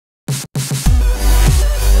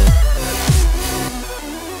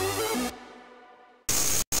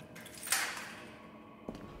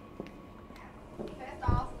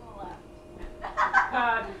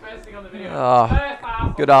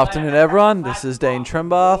Good afternoon, everyone. This is Daine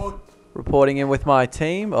Trembath, reporting in with my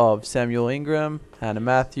team of Samuel Ingram, Hannah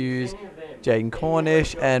Matthews, Jaden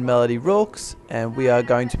Cornish, and Melody Rooks, and we are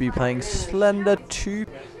going to be playing Slender 2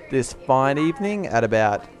 this fine evening at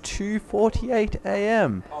about 2:48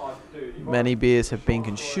 AM. Many beers have been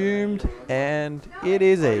consumed, and it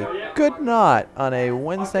is a good night on a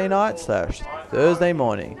Wednesday night / Thursday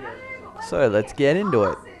morning. So let's get into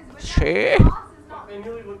it.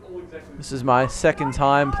 This is my second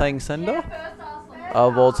time playing Slender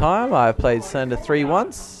of all time. I've played Slender 3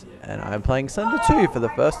 once, and I'm playing Slender 2 for the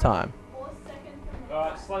first time.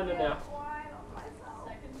 Alright, Slender now.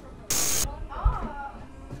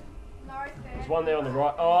 There's one there on the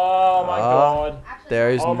right. Oh my god.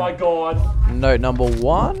 There is. Oh my god. Note number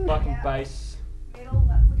 1. Fucking base.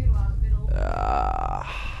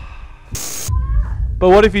 But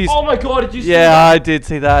what if he's... Oh my god, did you see that? Yeah, I did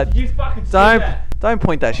see that. Did you fucking see that? Don't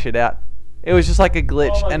point that shit out. It was just like a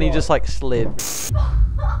glitch, and he just like slid.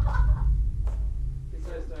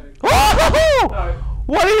 Oh!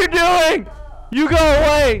 What are you doing? You go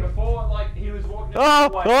away! Before, like, he was walking Oh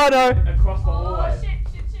no! across the hallway. Shit,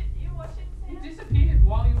 you watched it? He disappeared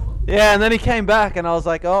while you were looking. Yeah, and then he came back, and I was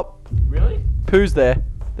like, oh, Really? poo's there.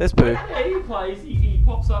 There's poo. Yeah, he plays, he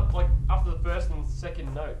pops up, like, after the first and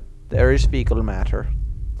second note. There is fecal matter.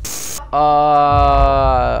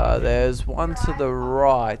 There's one to the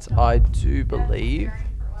right, I do believe.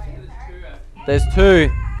 There's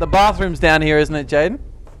 2. The bathroom's down here, isn't it, Jaden?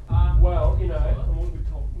 Well, you know,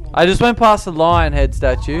 I just went past the lion head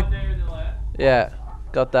statue. Yeah,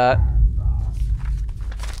 got that.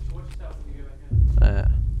 Oh,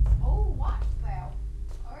 what? Wow.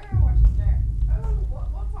 I don't know what's there. Oh,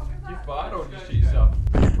 what song is that? you fart or just shit yourself?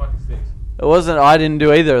 Fucking stinks. It wasn't. I didn't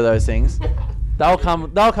do either of those things. They'll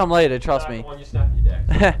come later. Trust me. On your snap your deck.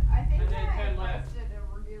 I think And then that turn I left. posted a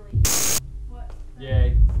really... What? Yeah,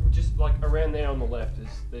 just like around there on the left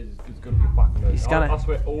there's gonna be a fucking note. He's gonna- I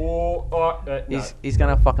swear. No. He's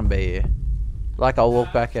gonna fucking be here. Like I'll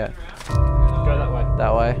walk back out Go that way.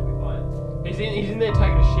 that way. He's in there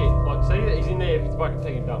taking a shit. Like, see that he's in there if he's fucking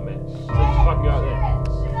taking a dump, man. So just fucking go out there.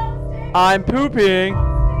 Shit on the stick. I'm pooping. Shit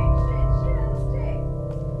on the stick.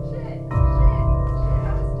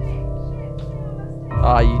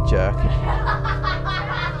 Ah, you jerk.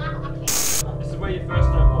 This is where your first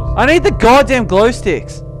note was. I need the goddamn glow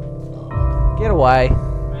sticks. Get away.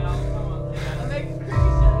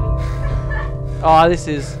 Oh, this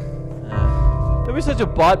is. Don't be such a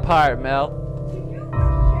butt pirate, Mel.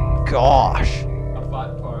 Gosh. A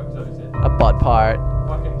butt pirate, is that what he said? A butt pirate.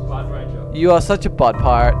 Fucking butt ranger. You are such a butt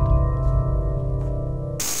pirate.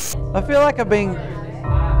 I feel like I'm being.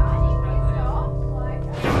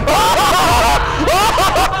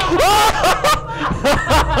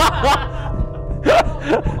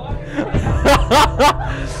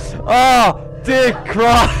 Oh, dear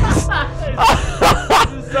Christ.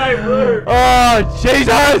 This is so rude. Oh,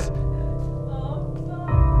 Jesus.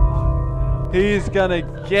 He's gonna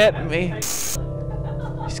get me.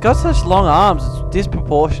 He's got such long arms, it's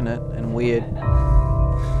disproportionate and weird.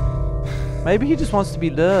 Maybe he just wants to be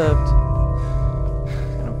loved.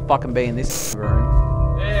 He's gonna fucking be in this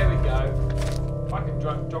room. There we go. Fucking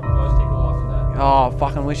drop a glow stick all up in that. Oh,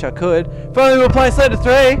 fucking wish I could. If only we were playing Slender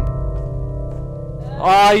 3. Oh,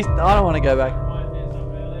 I don't want to go back. Oh,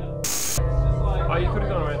 you could have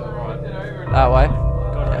gone around to the right. That way.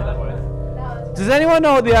 Gone around that way. Does anyone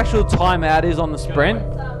know what the actual timeout is on the sprint?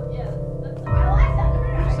 What did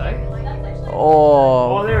you say?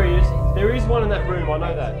 Oh, Oh, there he is. There is one in that room, I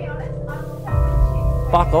know that.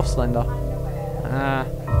 fuck off, Slender.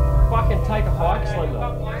 Fucking take a hike, Slender.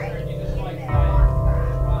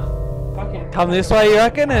 Fucking Come this way, you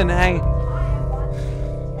reckon, and hang.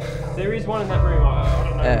 There is one in that room. I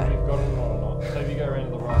don't know Yeah. if you've got it or not. So if you go around to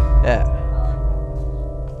the right. Yeah.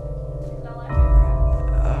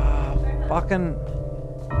 Fucking.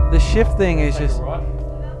 The shift thing is Take just a right.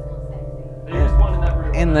 There is one in that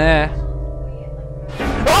room. in there.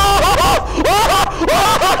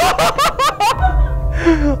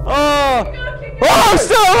 Oh! Oh,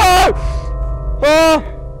 still alive! Oh!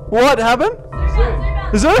 What happened?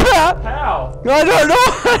 Zoom out? How? I don't know!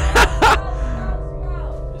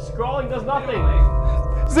 Scrolling does nothing.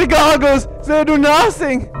 The goggles, they do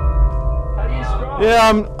nothing! How do you scroll?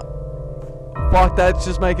 Yeah, fuck, that's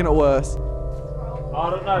just making it worse. I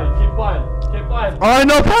don't know. Keep playing. Keep playing. I'm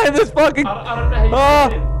not playing this fucking. I don't know how you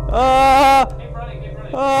get in. Keep running, keep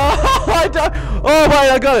running. I don't. Oh,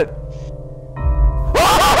 wait, I got it.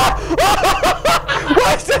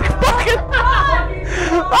 What's the fucking.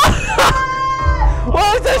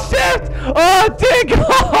 Oh, it's a shift! Oh, dear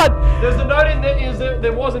God! There's a note in there.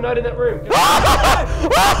 There was a note in that room.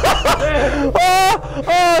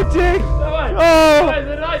 Oh, dear! Oh!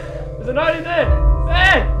 There's a note in there.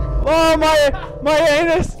 There! Oh, my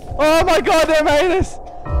anus! Oh my goddamn anus!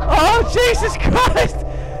 Oh, Jesus Christ!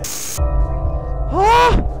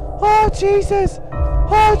 Oh, Jesus!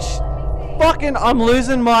 Oh, fucking! I'm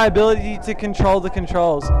losing my ability to control the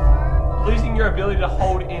controls. Losing your ability to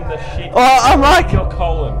hold in the shit. Oh, I'm like Your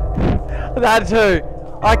colon. that too.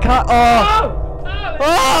 I can't. Oh!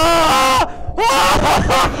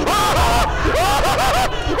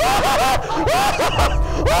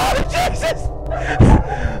 Oh, Jesus!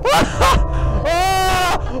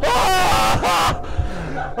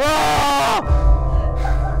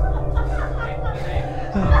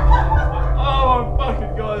 Oh my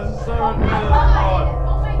fucking god, this is so unreal.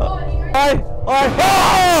 Oh my god,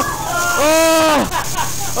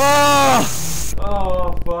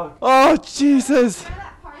 Oh fuck. Oh, Jesus!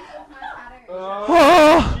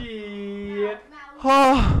 Oh shit.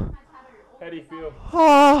 Oh, How do you feel?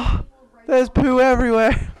 oh, there's poo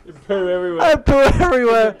everywhere. There's poo everywhere. I have poo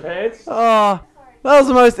everywhere. Pants? Oh, that was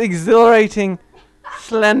the most exhilarating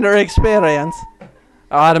Slender experience.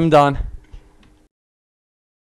 Alright, I'm done.